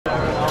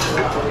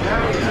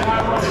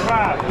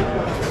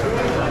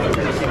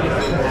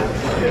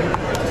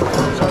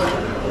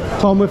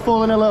Tom, we're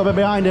falling a little bit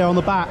behind here on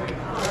the back.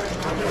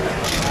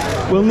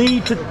 We'll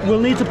need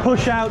to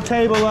push out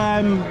table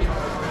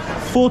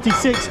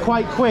 46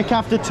 quite quick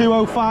after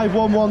 205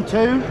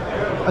 112,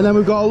 and then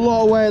we've got a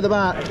lot of way at the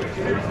back.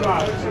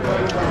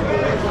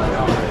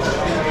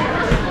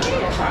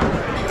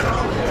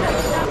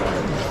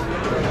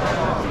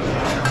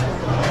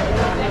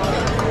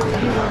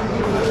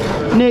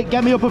 Nick,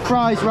 get me up a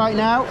fries right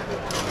now.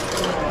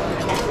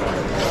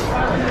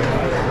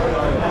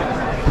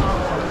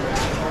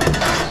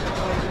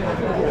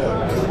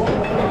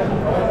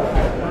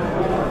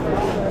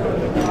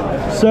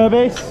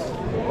 Service.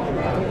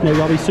 No, you've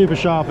got to be super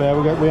sharp here.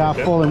 We are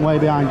falling way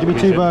behind. Give me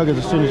 2 burgers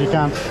as soon as you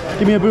can.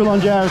 Give me a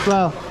boulanger as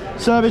well.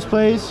 Service,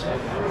 please.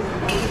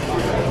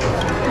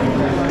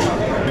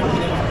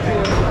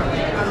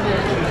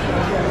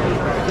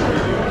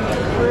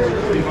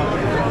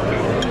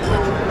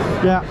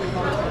 Yeah.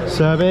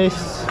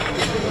 Service.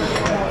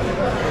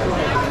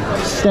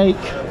 Steak,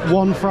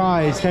 1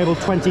 fries, table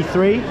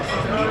 23.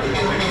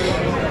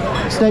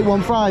 Steak,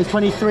 1 fries,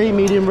 23,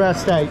 medium rare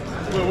steak.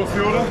 Well, what's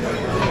the order?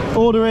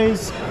 Order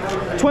is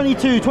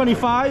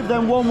 22.25,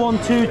 then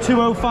 112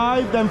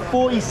 205, then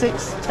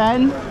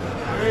 46.10,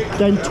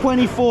 then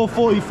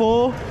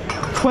 24.44,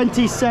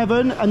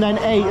 27, and then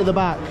 8 at the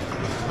back.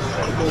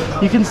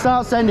 You can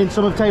start sending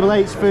some of table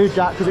 8's food,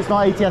 Jack, because it's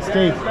not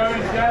ATST.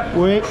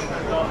 Wait.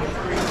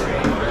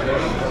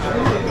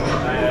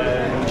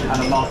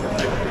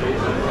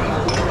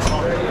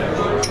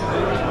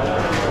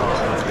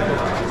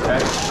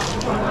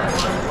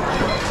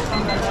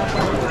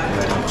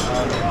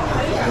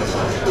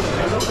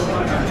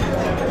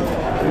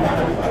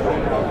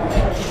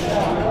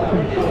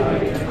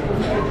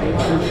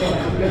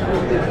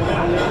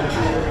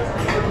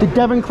 Did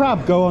Devon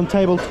Crab go on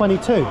table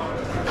 22? 22, I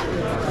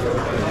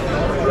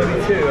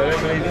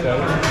don't believe so.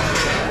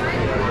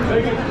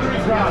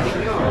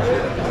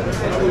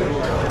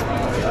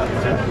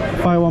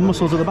 Fire 1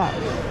 mussels at the back.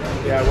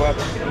 Yeah, well,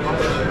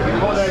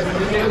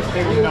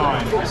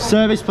 9.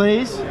 Service,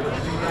 please.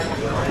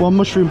 1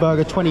 mushroom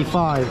burger,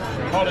 25.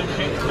 Holland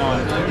chips,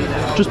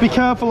 9. Just be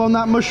careful on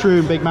that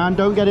mushroom, big man.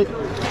 Don't get it.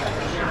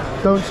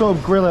 Don't sort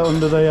of grill it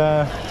under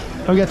the.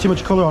 Don't get too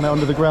much colour on it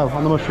under the grill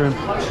on the mushroom.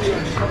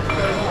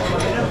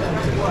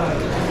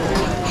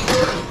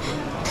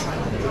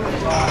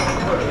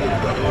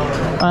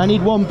 I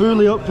need 1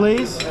 bouillie up,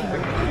 please.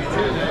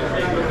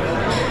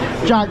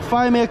 Jack,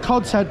 fire me a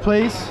cod's head,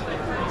 please.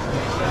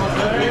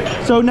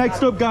 So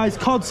next up, guys,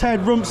 cod's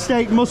head, rump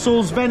steak,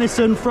 mussels,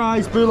 venison,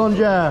 fries,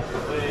 boulanger.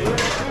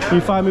 Can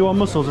you fire me 1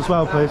 mussels as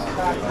well, please?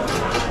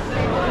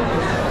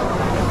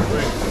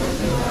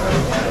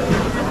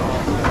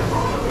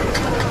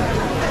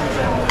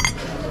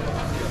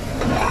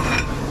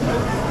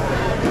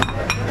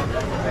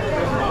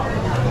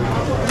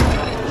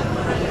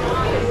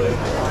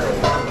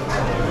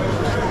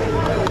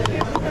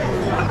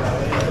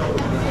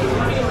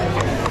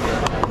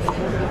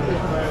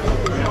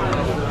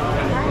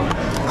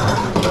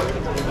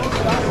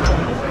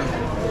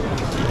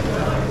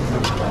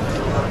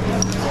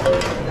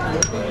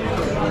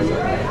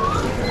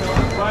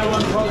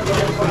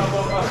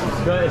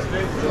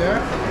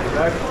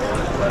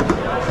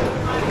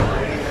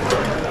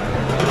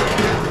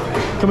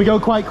 Can we go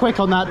quite quick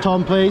on that,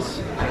 Tom, please?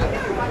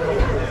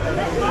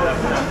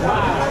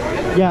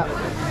 Yeah.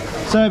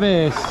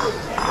 Service.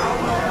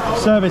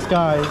 Service,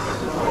 guys.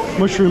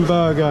 Mushroom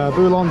burger,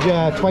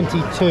 boulanger,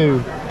 22.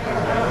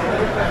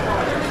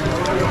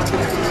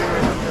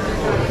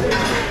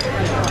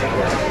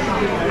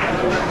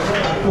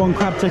 One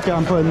crab ticket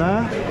I'm putting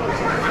there.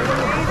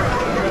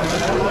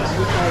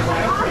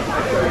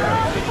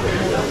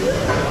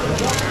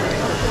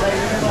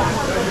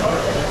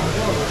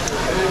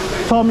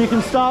 Tom, you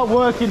can start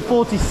working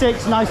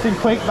 46 nice and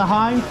quick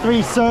behind.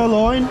 3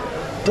 sirloin,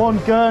 1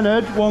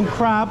 gurnard, 1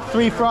 crab,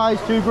 3 fries,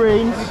 2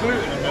 greens.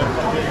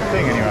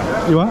 Thing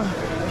anyway. You what?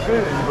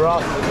 Gluten in the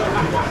brass.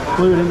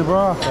 Gluten in the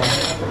burrata?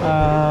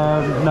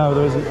 No,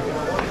 there isn't.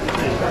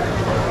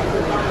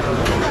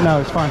 No,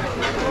 it's fine.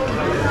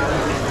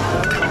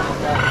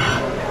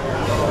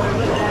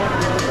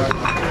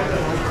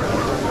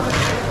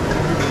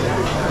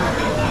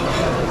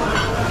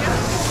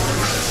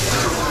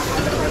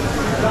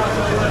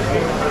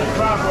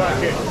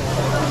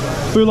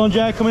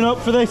 Boulanger coming up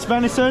for this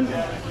venison.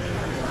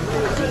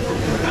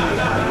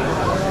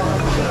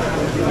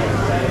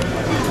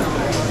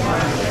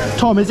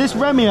 Tom, is this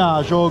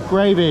remillage or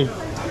gravy?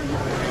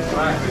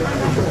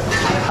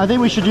 I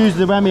think we should use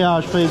the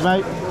remillage, please,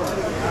 mate.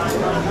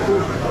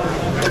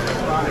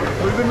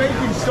 We've been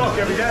making stock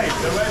every day,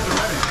 so where's the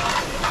remillage?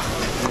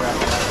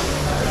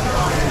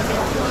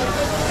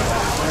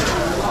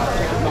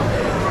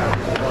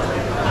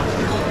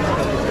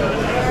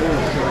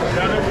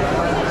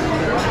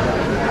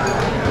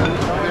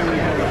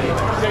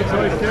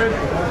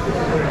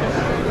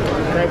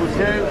 Table 2.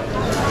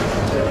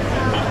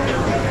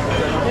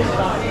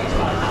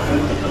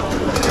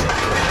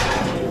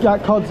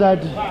 Jack cod's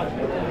head.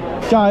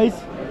 Guys,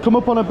 come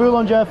up on a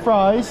boulanger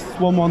fries.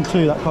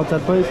 112, that cod's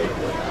head, please.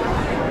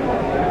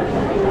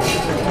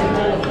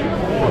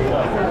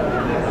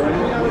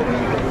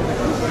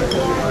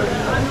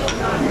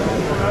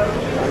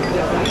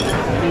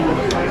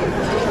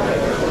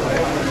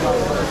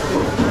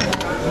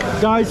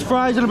 Guys,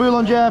 fries and a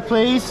boulanger,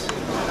 please.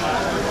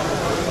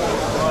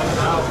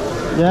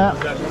 Yeah.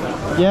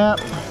 Yeah.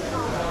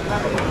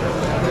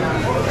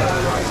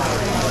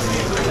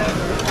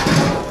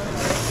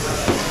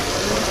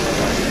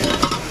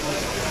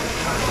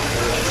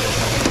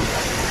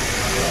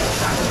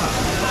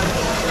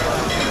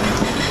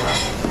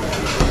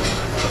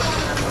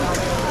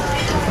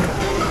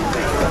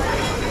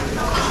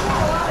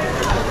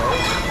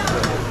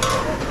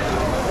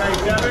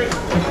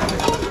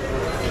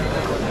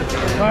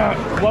 Alright,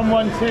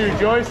 112,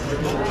 Joyce.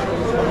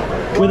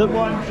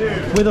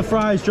 With a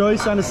fries,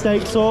 Joyce, and a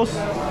steak sauce.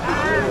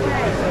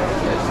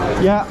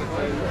 Yeah.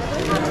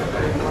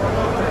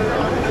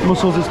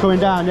 Mussels is coming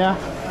down, yeah?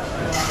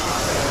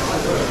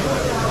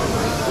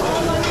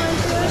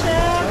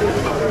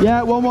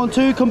 Yeah,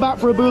 112, come back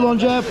for a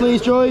boulanger,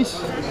 please,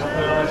 Joyce.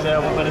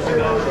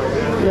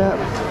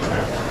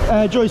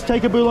 Yeah. Joyce,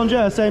 take a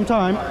boulanger, same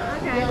time.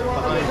 Okay.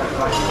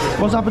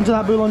 What's happened to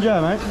that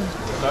boulanger, mate?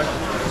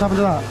 What's happened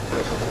to that?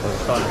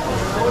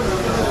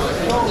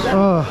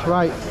 Oh,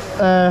 right.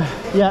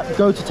 Yeah,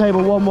 go to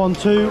table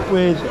 112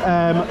 with,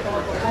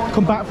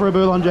 come back for a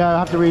boulanger. I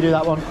have to redo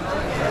that one.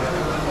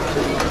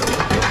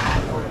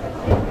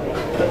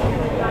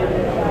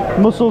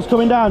 Mussels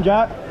coming down,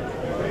 Jack.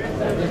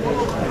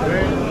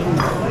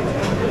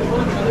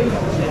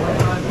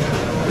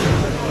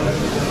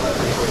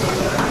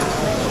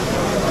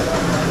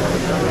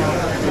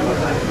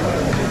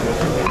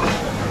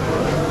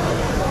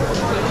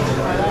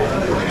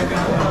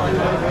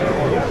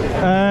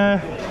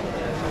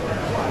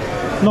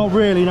 Not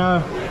really,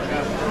 no.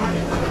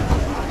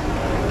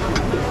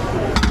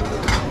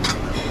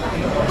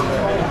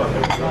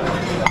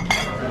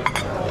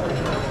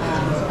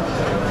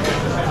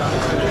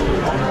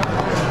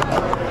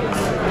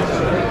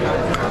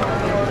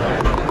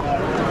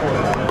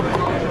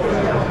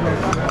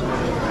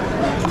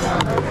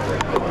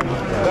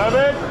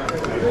 David?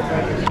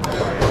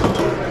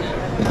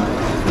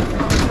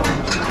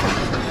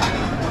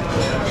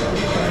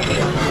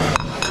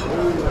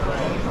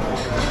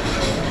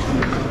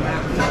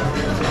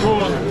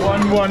 Score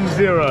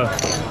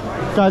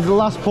 110. Guys, the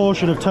last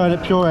portion of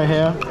turnip puree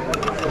here.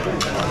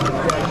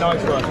 Yeah,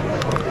 nice one.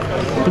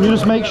 Can you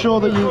just make sure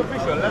that you...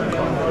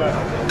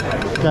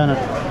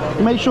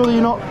 You make sure that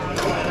you're not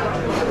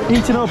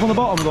heating it up on the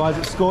bottom, otherwise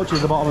it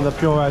scorches the bottom of the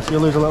puree, so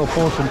you'll lose a little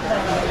portion.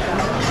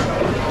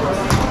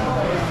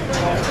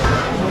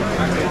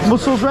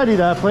 Mussels ready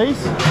there, please.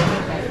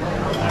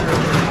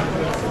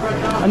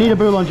 I need a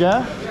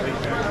boulanger.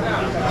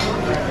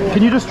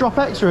 Can you just drop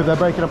extra if they're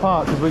breaking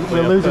apart? Because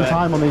we're losing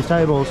time on these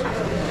tables.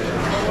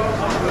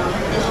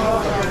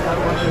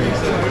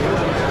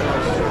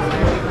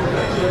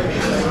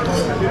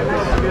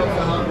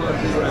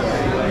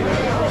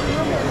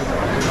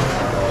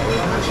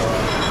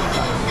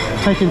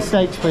 Taking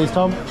steaks, please,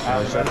 Tom.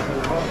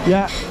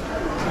 Yeah.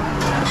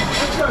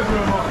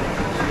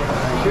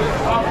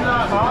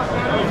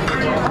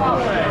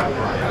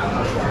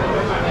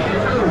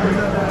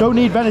 Don't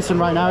need venison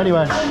right now,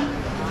 anyway.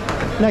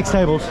 Next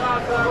tables.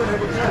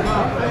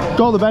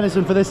 Got the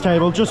venison for this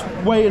table. Just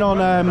waiting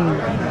on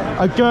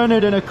a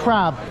gurnard and a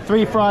crab,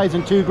 3 fries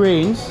and 2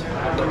 greens.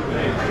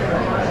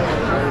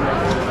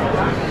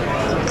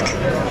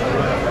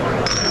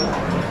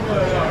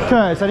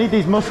 Curtis, I need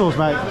these mussels,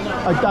 mate.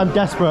 I'm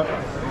desperate.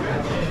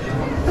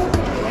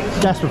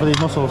 Desperate for these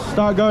mussels.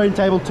 Start going,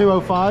 table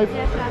 205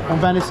 on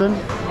venison.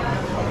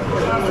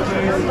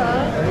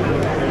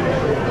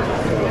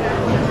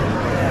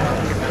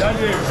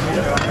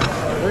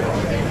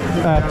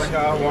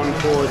 One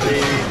for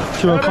the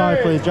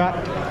 205, please, Jack.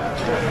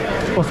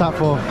 What's that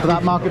for? For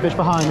that market fish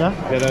behind, yeah?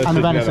 Yeah, those and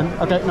the two venison.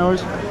 together. Okay, no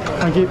worries.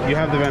 Thank you. You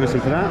have the venison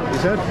for that, you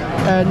said?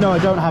 No, I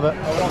don't have it.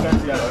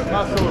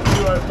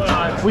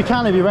 We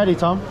can if you're ready,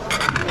 Tom.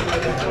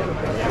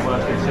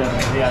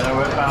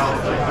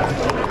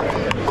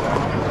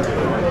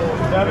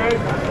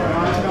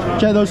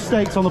 Check those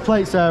steaks on the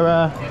plates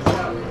there.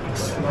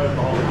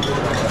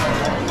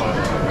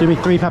 Do me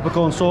 3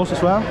 peppercorn sauce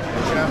as well.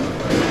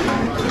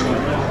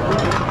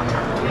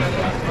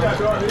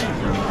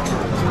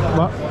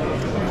 What?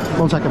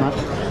 1 second, Matt.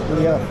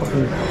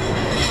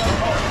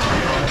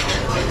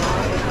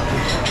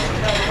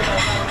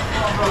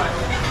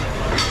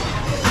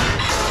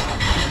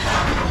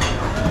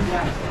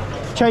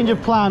 Change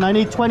of plan. I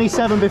need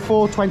 27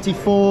 before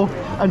 24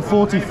 and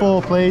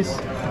 44, please.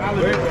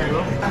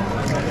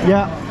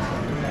 Yeah.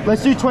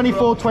 Let's do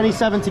 24,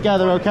 27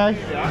 together, okay?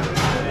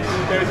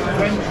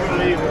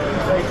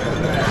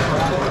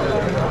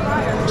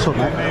 What's up,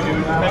 mate?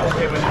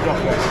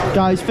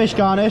 Guys, fish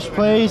garnish,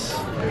 please.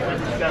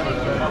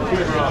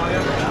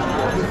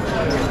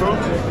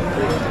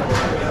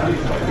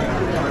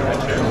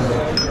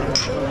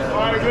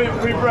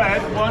 Gluten-free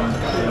bread, 1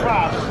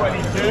 crab,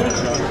 22.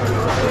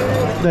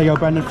 There you go,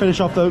 Brendan. Finish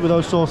off with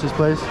those sauces,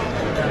 please.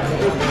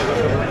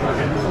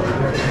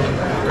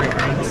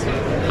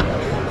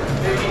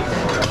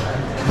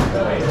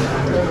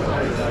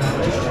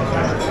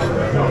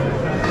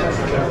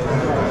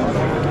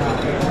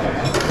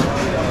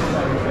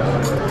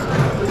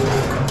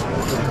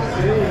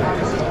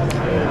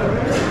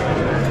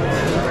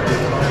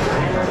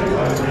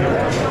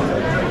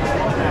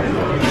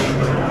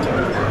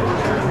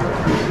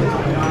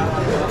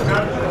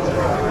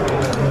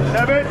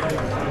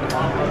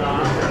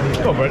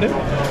 Go, Brendan.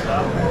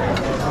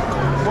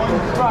 One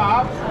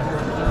crab.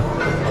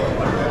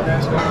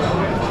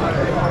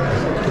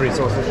 3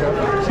 sauces,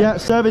 chef. Yeah,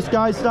 service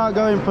guys, start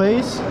going,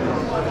 please.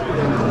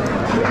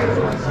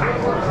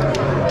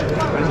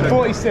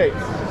 46.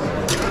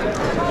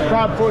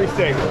 Crab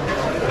 46.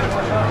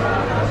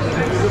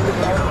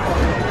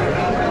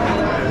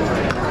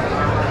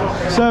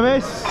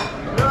 Service.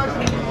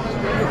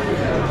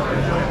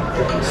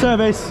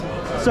 Service.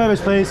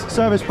 Service, please.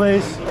 Service,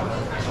 please.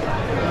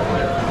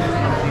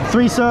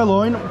 3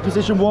 sirloin,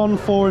 position 1,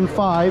 4 and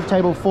 5,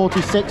 table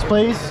 46,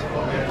 please.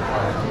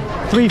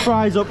 3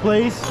 fries up,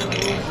 please.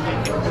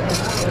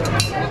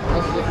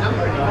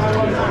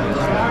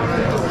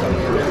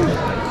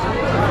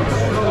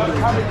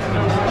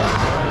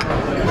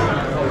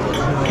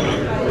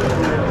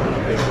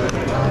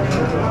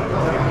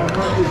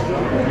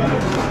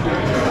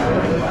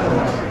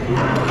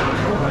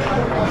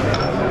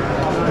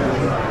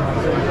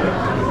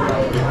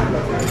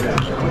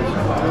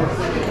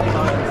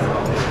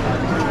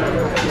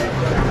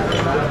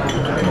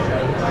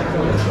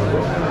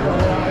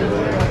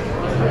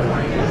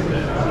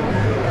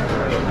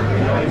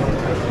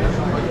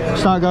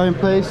 Start going,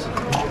 please. 46,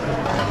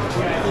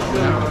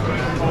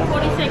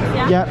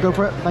 yeah? Yeah, go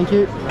for it. Thank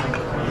you.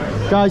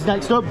 Guys,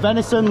 next up,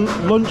 venison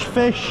lunch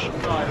fish,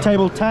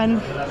 table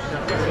 10.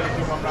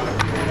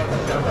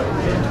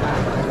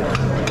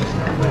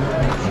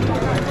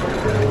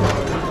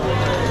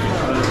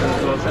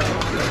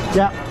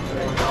 Yeah.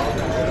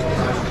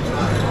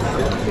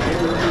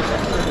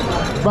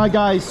 Right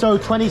guys, so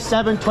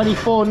 27,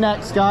 24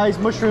 next guys.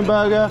 Mushroom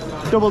burger,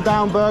 double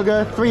down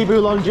burger, 3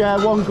 boulanger,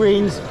 1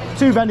 greens,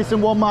 2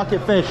 venison, 1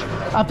 market fish.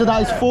 After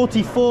that is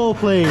 44,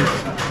 please.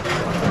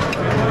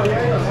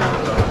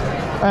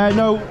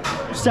 No,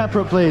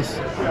 separate, please.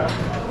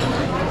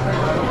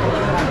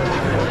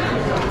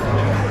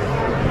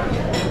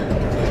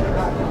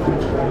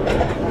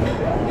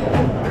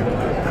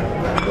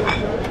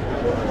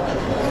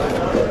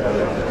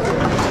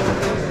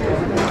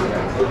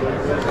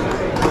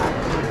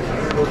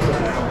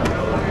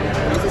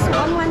 This is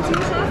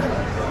 112, chef?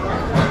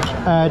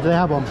 Do they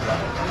have one?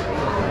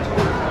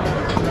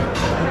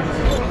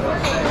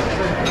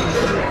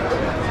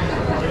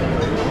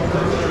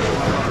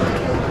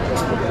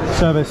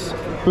 Service.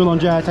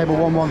 Boulanger, table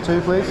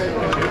 112, please.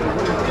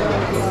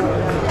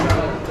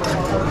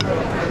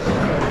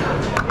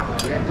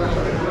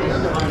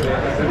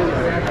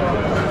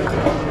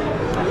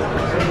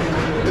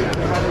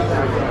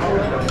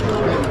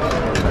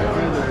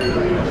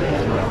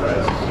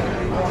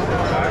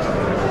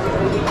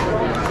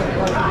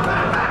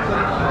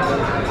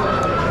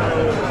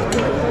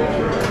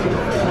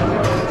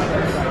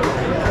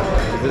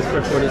 Is this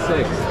for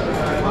 26?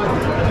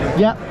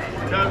 Yep.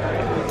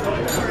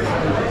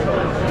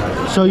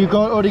 So you've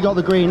already got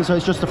the green, so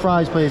it's just the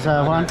fries, please,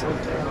 Juan.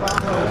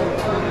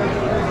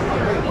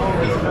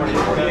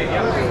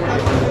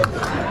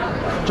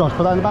 Josh,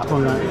 put that in the back for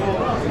me, mate.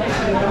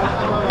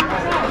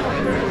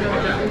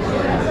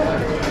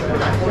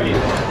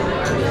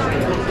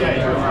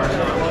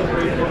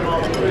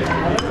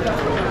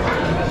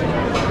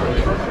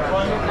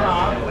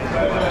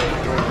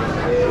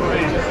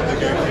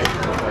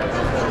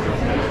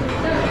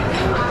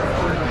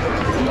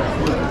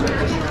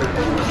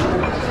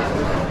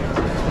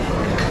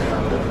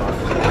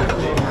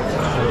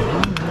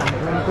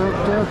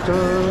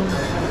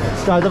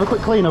 Guys, have a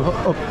quick clean up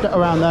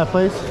around there,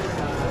 please.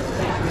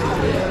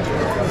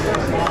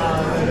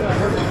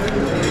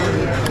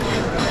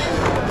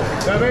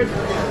 David,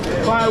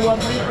 fire 1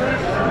 beetroot.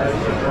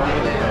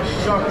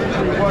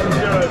 Chocolate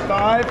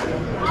 105.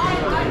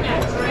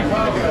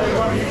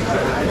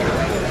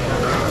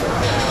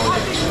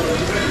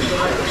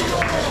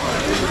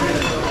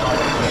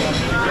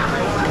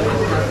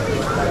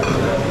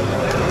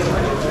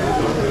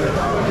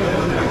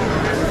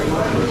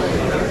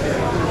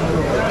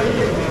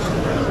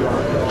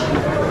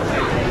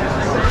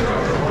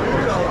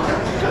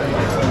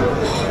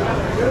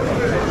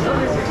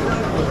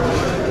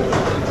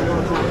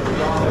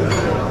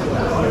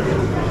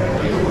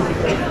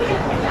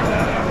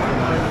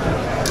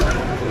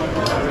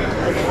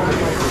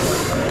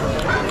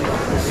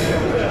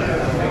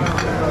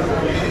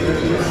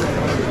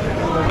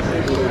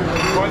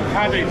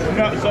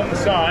 Nuts on the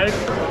side.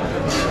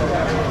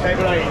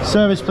 Table 8.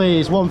 Service,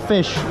 please. 1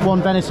 fish,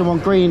 1 venison, 1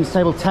 greens.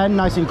 Table 10,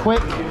 nice and quick.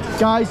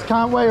 Guys,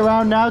 can't wait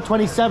around now.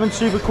 27,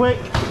 super quick.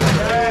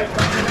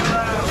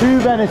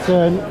 2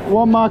 venison,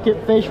 1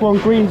 market fish, 1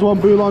 greens, 1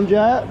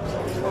 boulanger.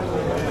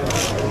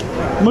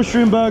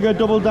 Mushroom burger,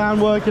 double down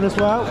working as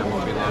well.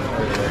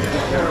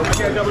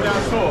 Yeah, double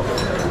down sauce.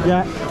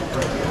 Yeah.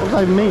 What does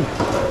that even mean?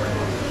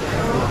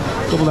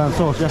 Double down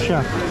sauce, yes,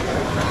 chef.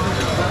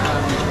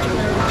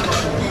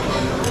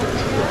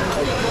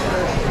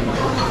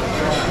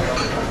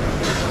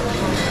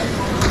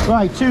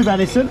 Right, 2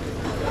 venison,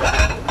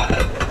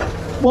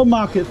 1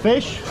 market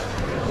fish,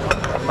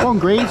 1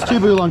 greens, 2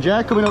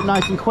 boulanger, coming up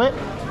nice and quick.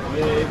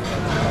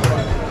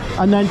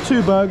 And then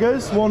 2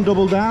 burgers, 1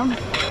 double down,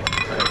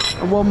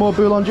 and 1 more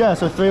boulanger,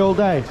 so 3 all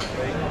day.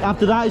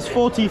 After that is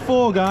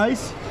 44,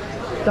 guys.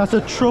 That's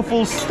a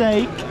truffle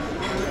steak,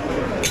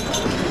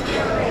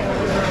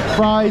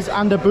 fries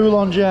and a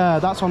boulanger.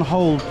 That's on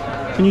hold.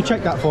 Can you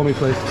check that for me,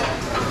 please?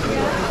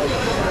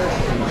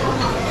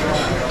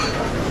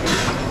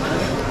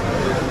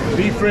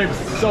 Beef ribs,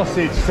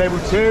 sausage, table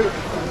 2.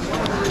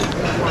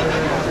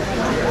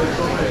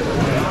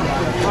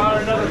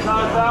 Fire another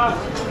tartar.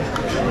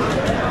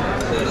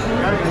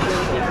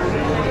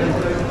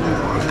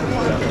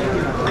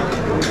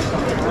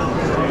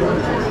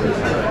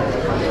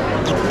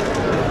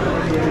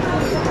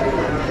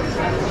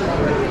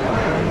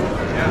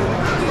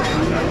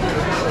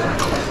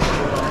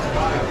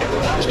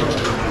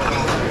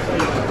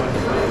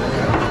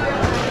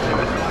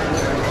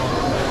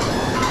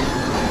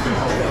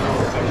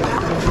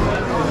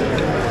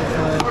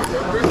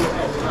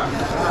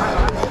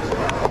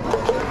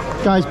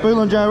 Guys,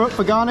 boulanger up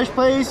for garnish,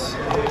 please.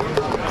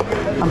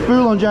 And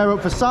boulanger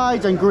up for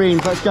sides and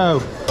greens. Let's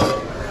go.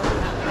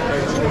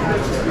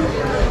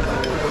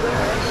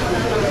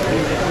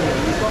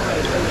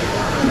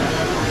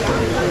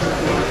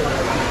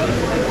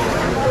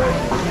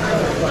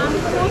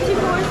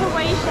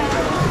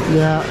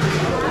 Yeah.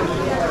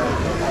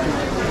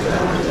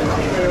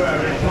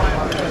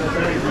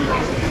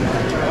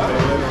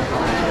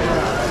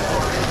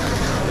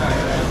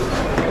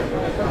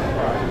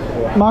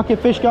 Market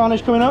fish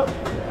garnish coming up.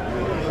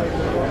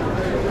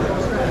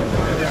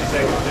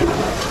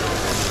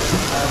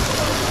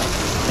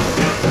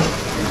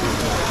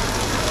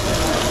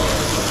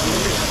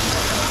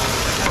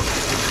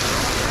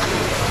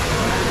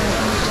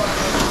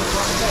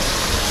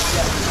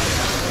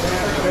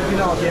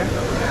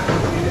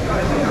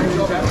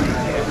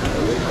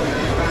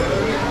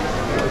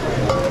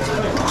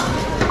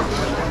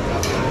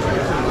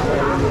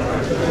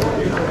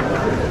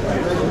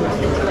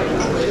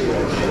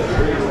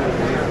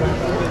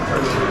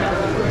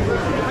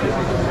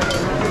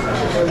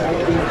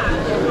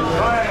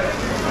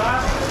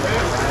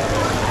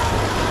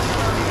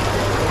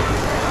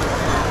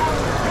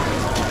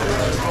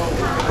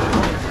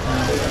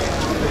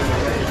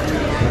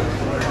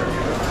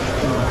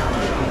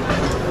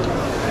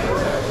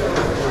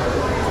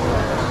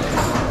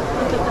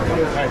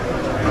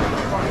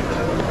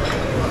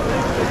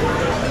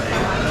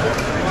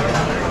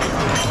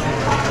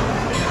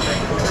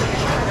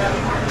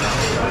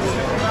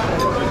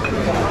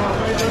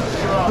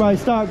 Right,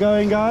 start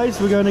going,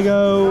 guys. We're going to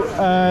go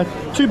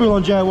 2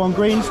 boulanger, 1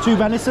 greens, 2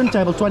 venison,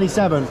 table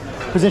 27,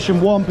 position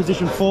 1,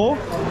 position 4,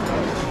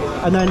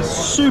 and then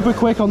super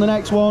quick on the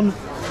next one,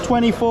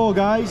 24,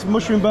 guys,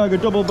 mushroom burger,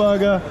 double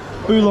burger,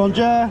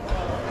 boulanger,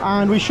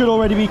 and we should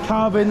already be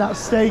carving that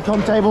steak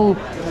on table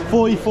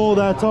 44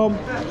 there, Tom.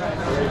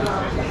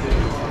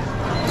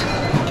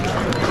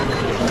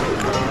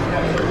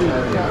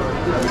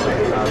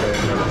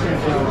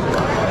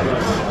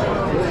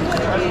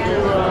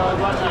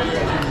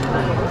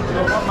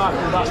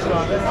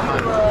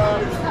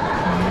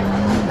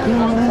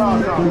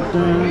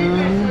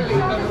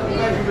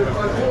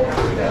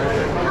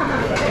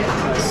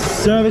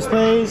 Service,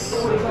 please.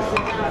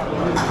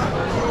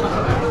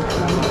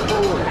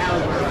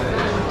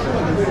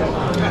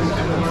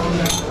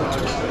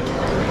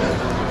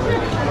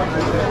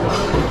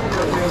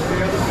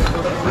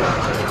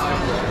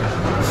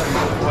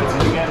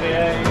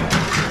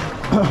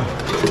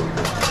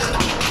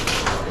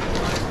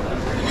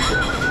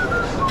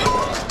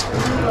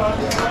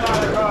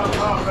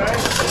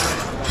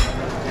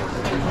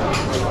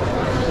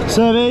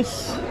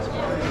 Service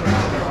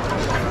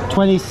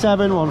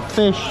 27 on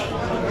fish.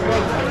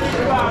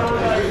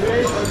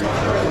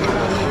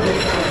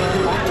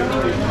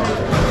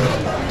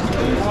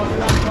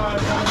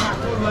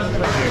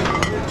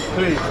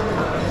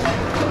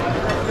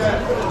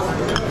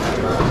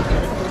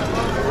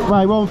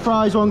 Right, 1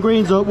 fries, 1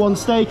 greens up, 1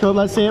 steak up.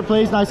 Let's see it,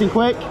 please, nice and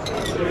quick.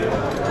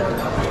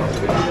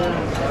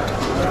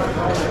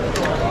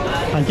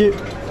 Thank you.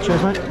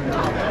 Cheers, mate.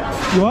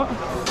 You what?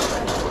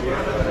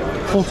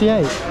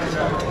 48.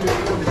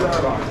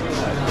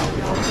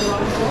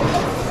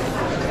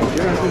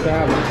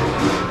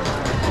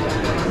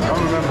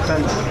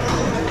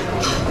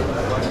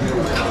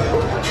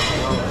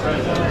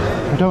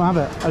 I don't have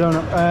it. I don't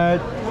know.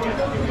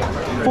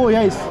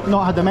 48's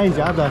not had the mains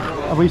yet, have they?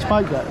 Have we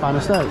spiked it by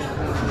mistake?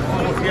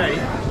 48?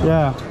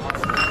 Yeah.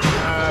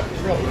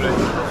 Probably.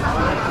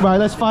 Right,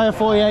 let's fire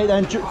 48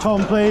 then.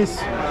 Tom, please.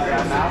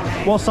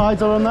 What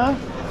sides are on there?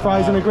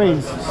 Fries and the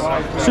greens.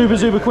 Super,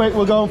 super quick.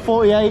 We'll go on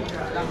 48.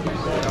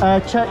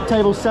 Check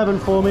table 7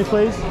 for me,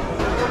 please.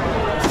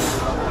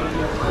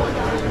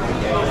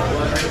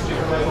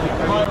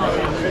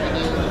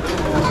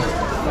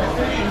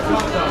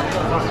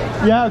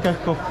 Yeah, okay,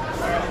 cool.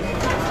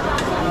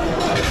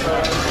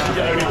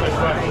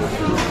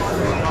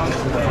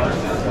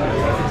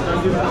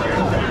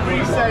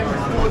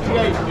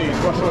 48, please.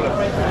 What's order?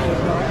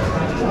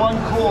 1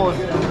 quart.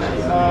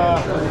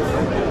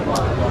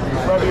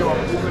 Wherever you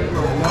want.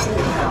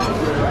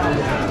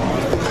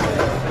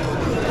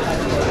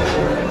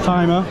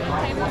 Timer.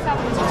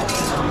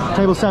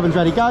 Table 7's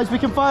ready. Guys, we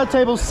can fire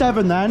table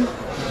 7 then.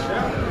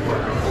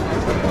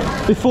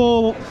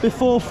 before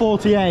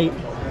 48.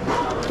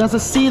 That's a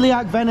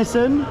celiac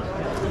venison.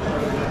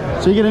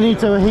 So you're going to need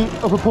to heat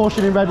up a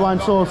portion in red wine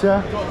sauce,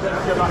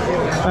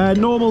 yeah?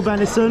 Normal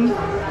venison,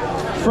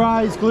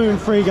 fries,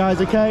 gluten-free, guys,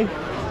 okay?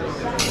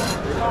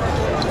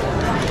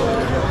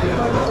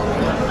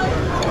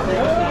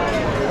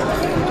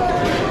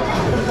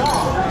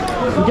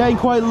 I'm getting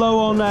quite low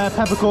on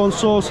peppercorn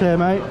sauce here,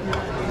 mate.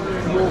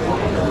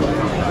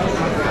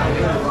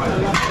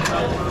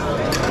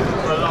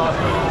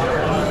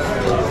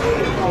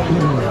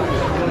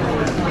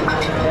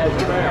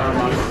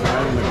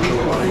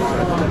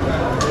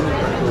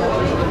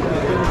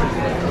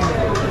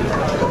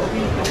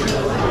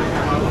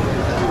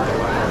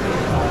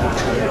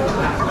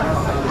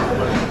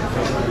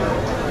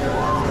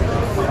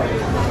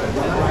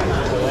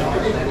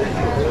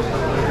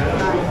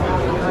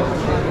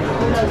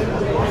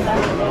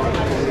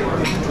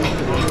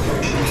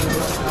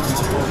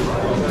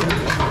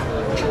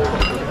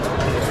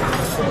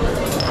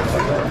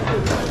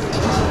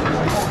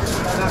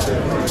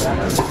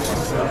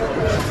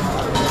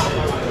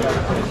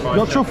 You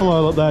got truffle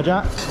oil up there,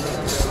 Jack?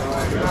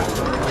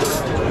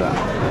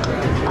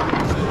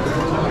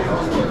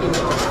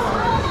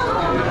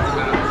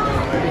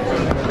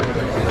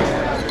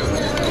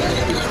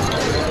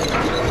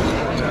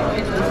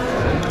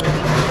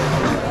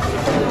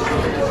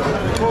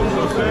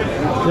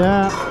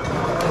 Yeah.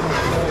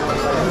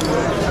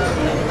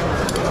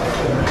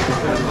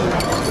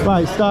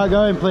 Right, start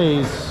going,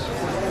 please.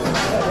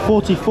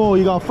 44,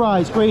 you got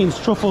fries, greens,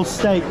 truffle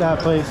steak there,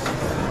 please.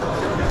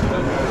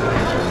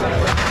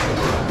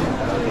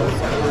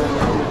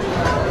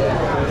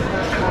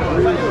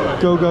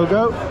 Go, go,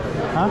 go.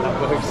 Huh?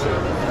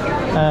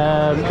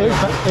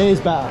 It is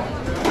better.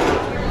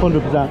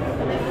 100%.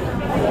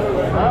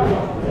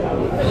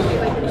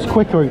 It's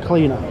quicker and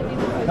cleaner.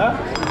 Huh?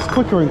 It's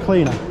quicker and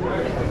cleaner.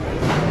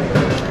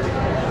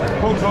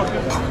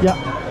 Yeah.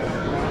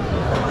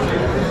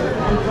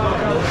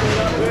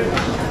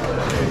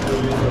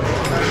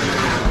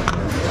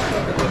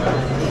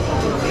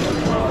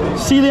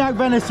 Celiac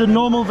venison,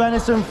 normal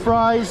venison,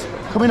 fries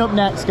coming up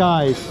next,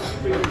 guys.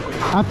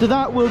 After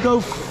that, we'll go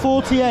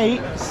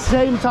 48,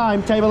 same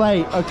time, table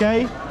 8,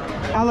 okay?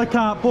 A la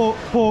carte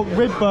pork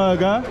rib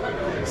burger,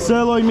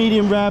 sirloin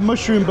medium rare,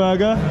 mushroom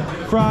burger,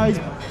 fries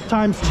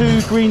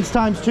 ×2, greens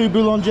 ×2,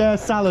 boulanger,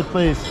 salad,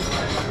 please.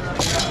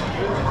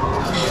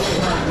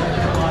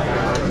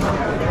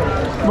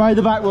 Right at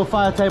the back, we'll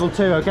fire table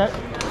 2, okay?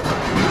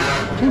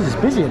 Jeez, it's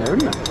busy in here,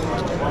 isn't it?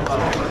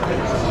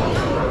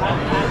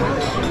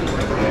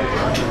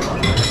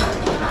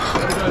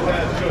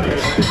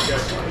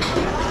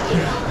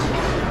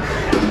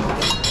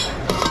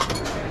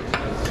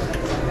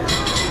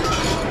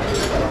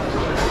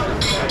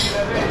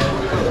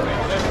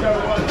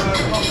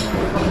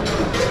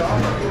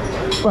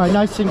 Right,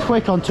 nice and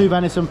quick on 2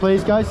 venison,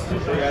 please, guys.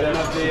 Yeah, I don't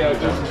have the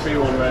gluten-free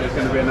one ready. It's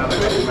going to be another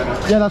couple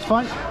minutes. Yeah, that's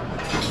fine.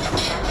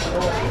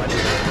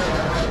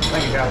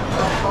 Thank you, Cal.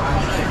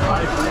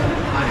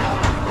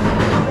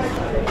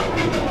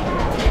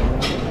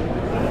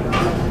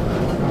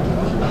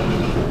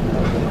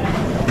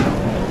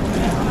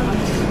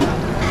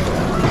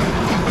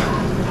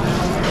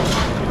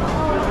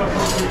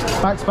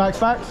 Backs, backs,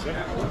 backs.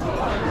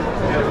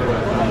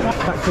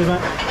 Back to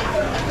back.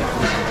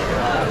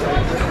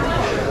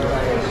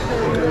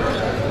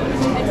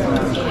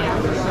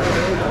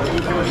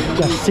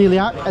 Yes,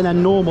 celiac, and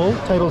then normal,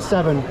 table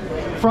 7.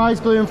 Fries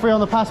gluten-free on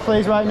the pass,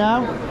 please, right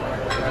now.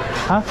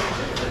 Huh?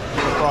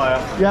 Fire.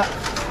 Yeah.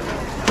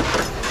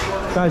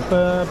 Guys,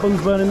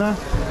 buns burning there.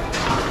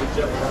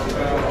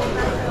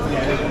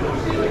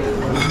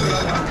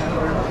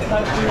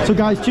 So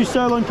guys, 2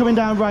 sirloin coming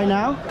down right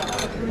now.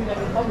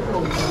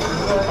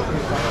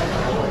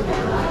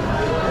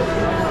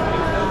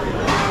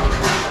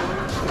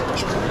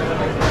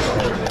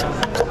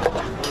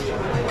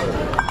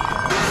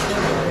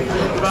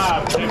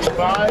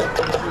 Five.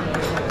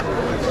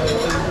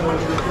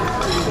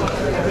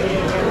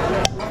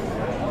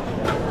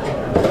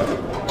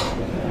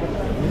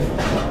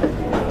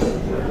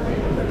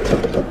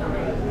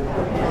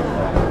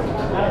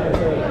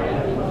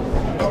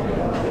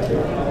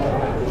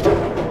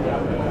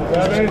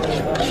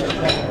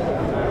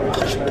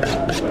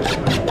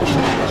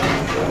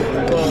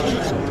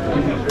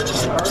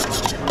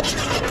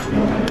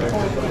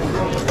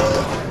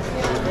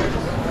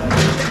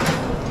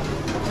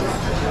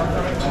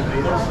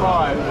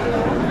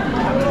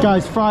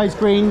 Guys, fries,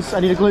 greens. I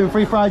need a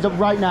gluten-free fries up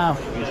right now.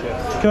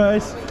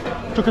 Guys,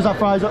 chuck us that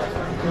fries up.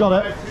 You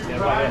got it?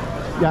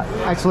 Yeah,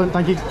 excellent.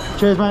 Thank you.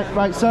 Cheers, mate.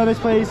 Right, service,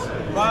 please.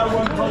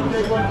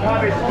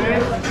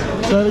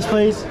 Service,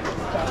 please.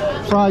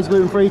 Fries,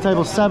 gluten-free,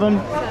 table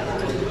 7.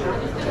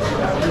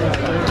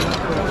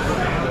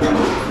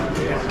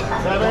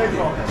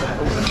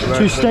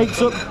 Two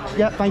steaks up.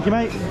 Yeah, thank you,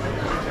 mate.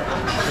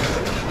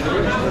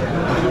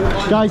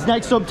 Guys,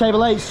 next up,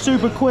 table 8,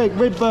 super quick,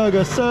 rib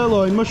burger,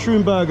 sirloin,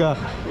 mushroom burger,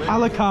 a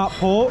la carte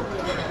pork,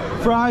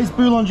 fries,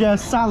 boulanger,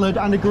 salad,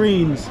 and the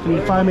greens. Can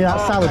you find me that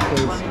salad,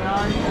 please?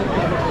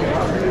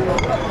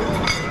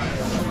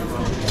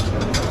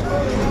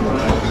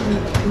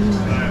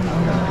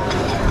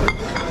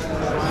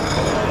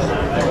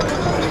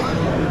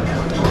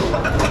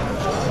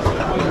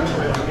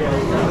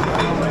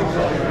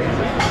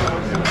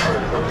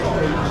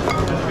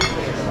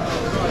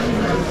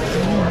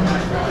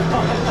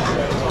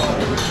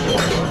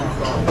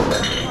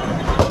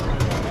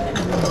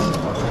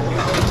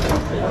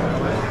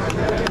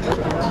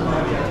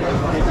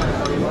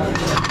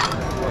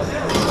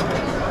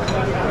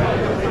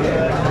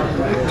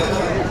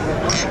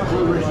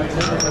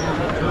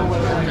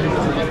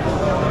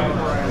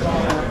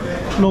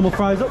 Normal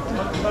fries up.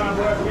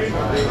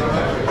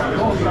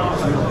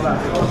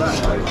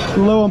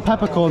 Low on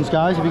peppercorns,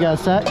 guys, if you get a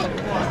sec.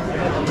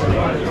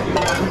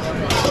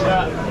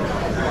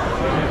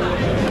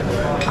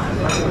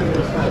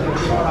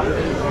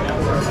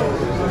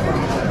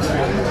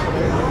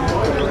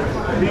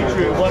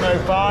 Beetroot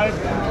 105,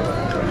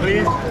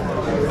 please.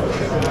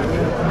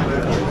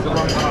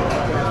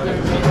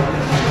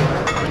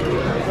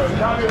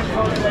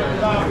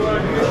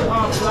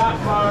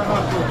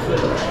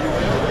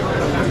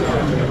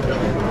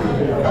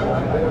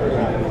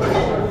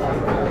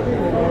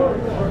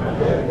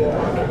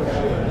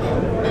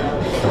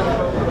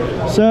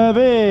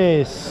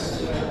 Service.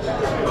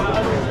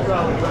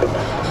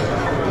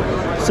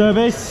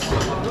 Service.